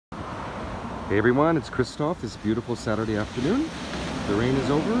Hey everyone, it's Christophe. This beautiful Saturday afternoon. The rain is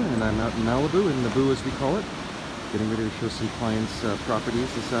over and I'm out in Malibu, in Naboo as we call it. Getting ready to show some clients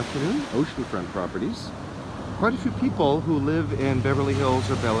properties this afternoon, oceanfront properties. Quite a few people who live in Beverly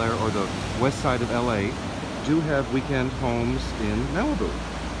Hills or Bel Air or the west side of LA do have weekend homes in Malibu,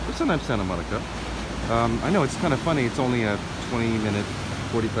 or sometimes Santa Monica. I know it's kind of funny, it's only a 20-minute,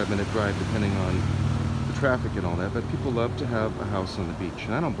 45-minute drive depending on the traffic and all that, but people love to have a house on the beach,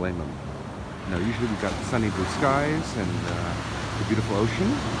 and I don't blame them. You know, usually we've got sunny blue skies and a beautiful ocean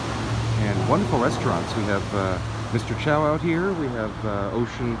and wonderful restaurants. We have Mr. Chow out here, we have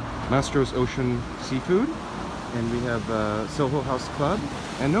Mastro's Ocean Seafood, and we have Soho House Club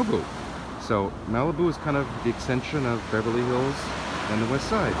and Nobu. So Malibu is kind of the extension of Beverly Hills and the west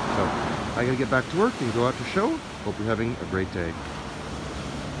side. So I gotta get back to work and go out to show. Hope you're having a great day.